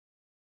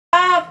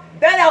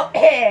the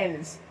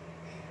notekins.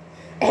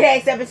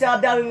 Today's episode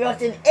of W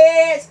Wilson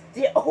is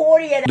the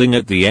accordion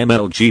at the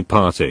MLG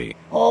party.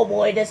 Oh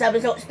boy, this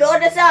episode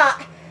started us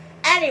up.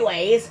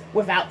 Anyways,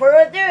 without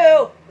further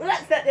ado,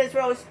 let's get this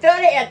road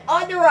started and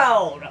on the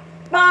road.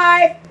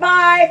 5,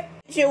 5,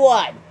 2,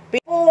 1.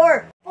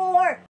 4,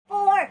 4,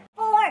 4, 4,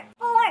 4, 4,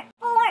 4,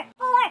 4,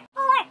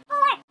 4.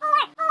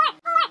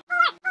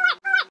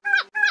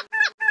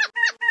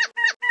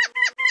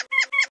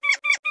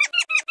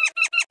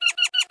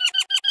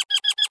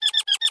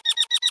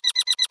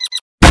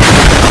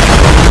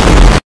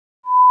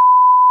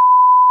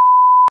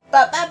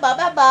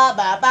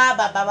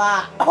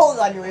 Hold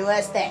on, you're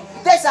realistic.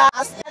 This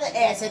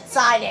is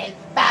exciting.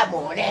 Bad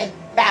morning,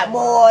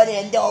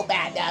 don't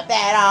bad to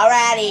bed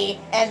already,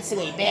 and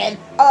sleeping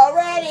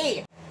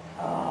already.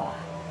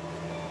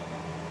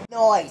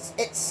 Noise,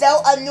 it's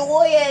so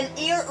annoying,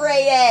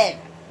 irritating.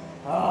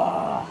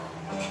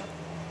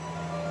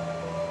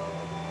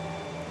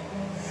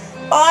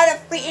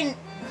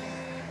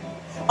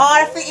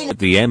 At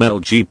the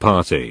MLG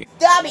party.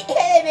 Stop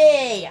hitting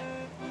me!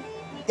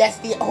 That's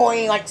the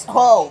horny like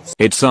holes.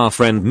 It's our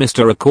friend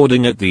Mr.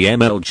 Recording at the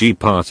MLG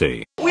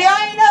party. We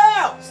already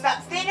know!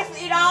 Stop stating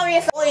the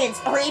obvious. It's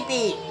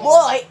creepy.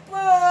 Boy,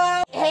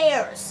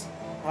 hairs.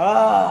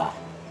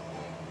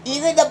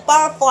 Even the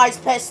barfly's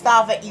pissed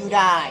off at you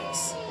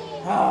guys.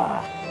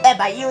 And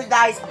by you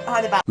guys, I'm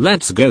talking about.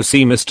 Let's go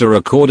see Mr.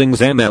 Recording's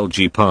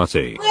MLG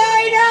party. We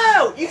already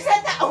know! You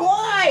said that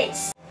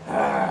twice!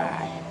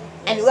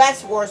 And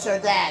less worse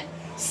than,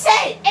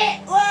 say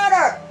it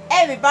louder!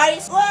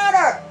 Everybody's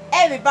louder!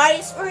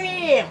 Everybody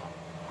scream!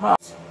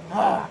 House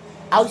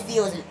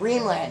deals in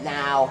Greenland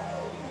now.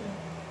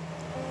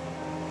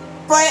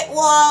 Brick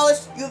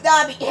walls, you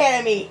gotta be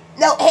kidding me.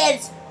 No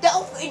heads,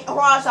 don't freaking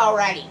cross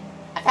already.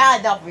 I've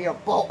had enough of your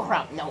bull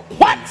crap, no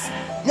heads.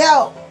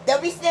 No,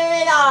 don't be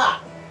standing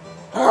up.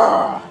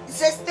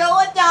 Just do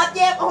a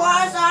goddamn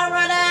cross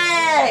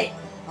already!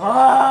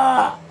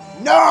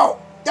 No,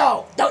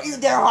 don't you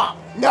dare hop.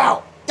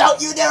 No,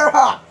 don't you dare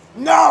hop.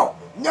 No,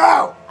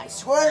 I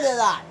swear to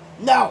God,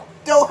 no.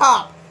 Don't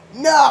hop!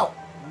 No!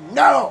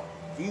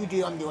 If you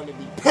do, I'm going to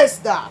be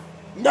pissed off!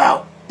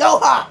 No!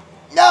 Don't hop!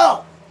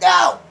 No!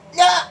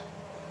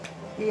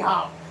 He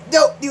hopped!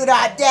 Don't do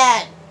that,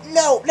 Dad!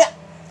 No!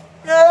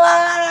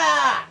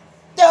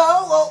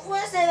 Don't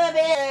listen to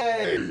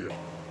me!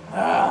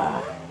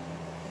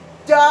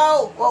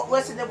 Don't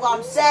listen to what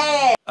I'm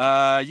saying!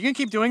 You can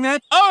keep doing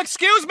that? Oh,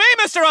 excuse me,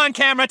 Mr.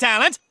 On-Camera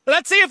Talent!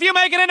 Let's see if you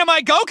make it into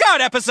my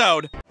go-kart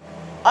episode!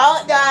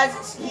 All it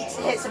does is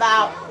hits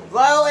about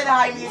low and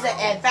high music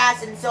and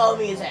fast and slow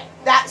music.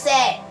 That's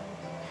it.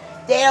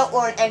 They don't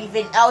learn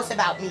anything else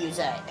about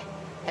music.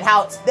 And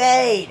how it's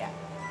made.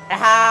 And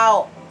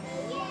how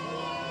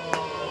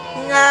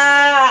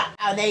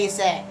they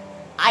say,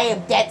 I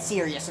am dead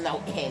serious,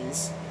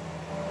 notekins.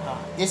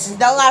 This is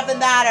no laughing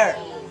matter.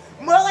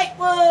 More like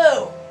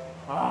woo.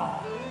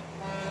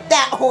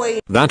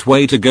 That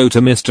way to go to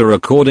Mr.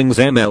 Recording's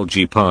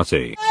MLG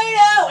party. I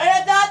know, and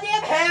a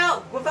goddamn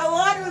hell with a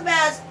laundry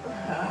mask.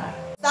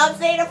 Stop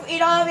saying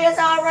the obvious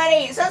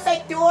already. Sounds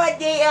like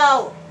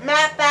Dio,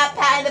 Map,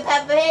 and the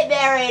Pepper Hit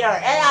narrator,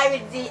 and I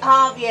mean the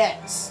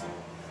obvious.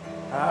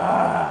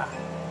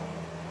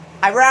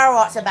 I'd rather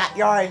watch the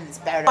backyards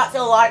better. Watch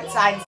the large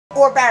signs,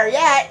 or better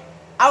yet,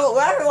 I would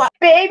rather watch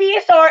Baby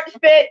Shark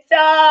Spit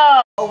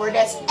Song over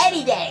this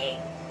any day.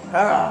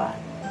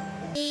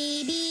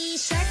 Baby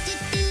shark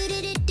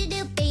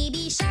do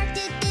baby shark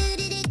do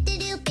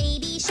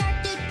baby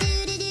shark do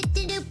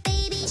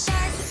baby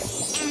shark,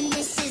 and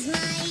this is my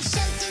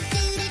show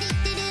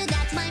do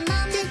that's my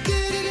mom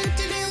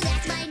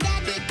that's my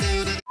dad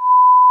do.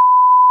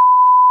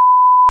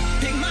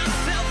 Pick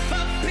myself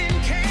up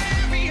and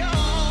carry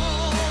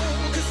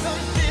on, 'cause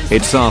something's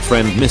It's our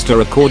friend Mr.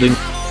 Recording.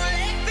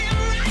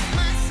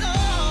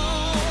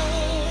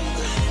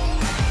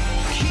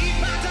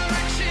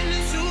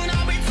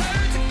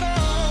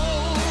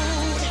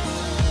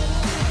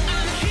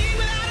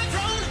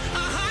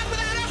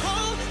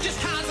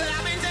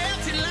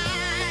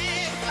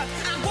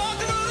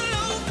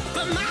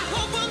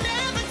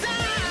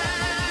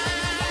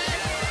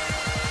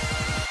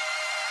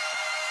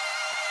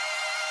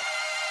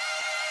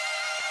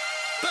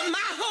 But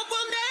my hope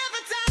will never